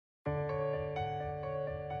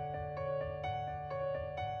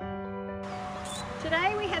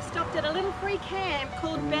Today we have stopped at a little free camp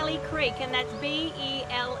called Belli Creek, and that's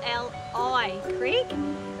B-E-L-L-I Creek,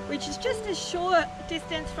 which is just a short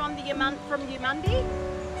distance from Eumunda.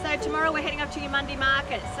 So tomorrow we're heading up to Eumunda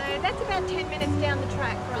Markets. So that's about 10 minutes down the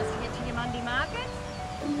track for us to get to Eumunda Markets.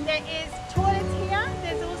 There is toilets here.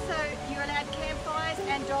 There's also, you're allowed campfires,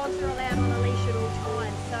 and dogs are allowed on a leash at all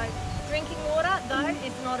times. So drinking water though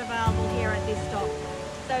is not available here at this stop.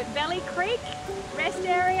 So Belli Creek, rest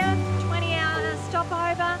area, 20-hour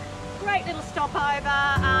stopover, great little stopover.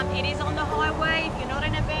 It is on the highway. If you're not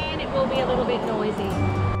in a van, it will be a little bit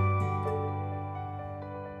noisy.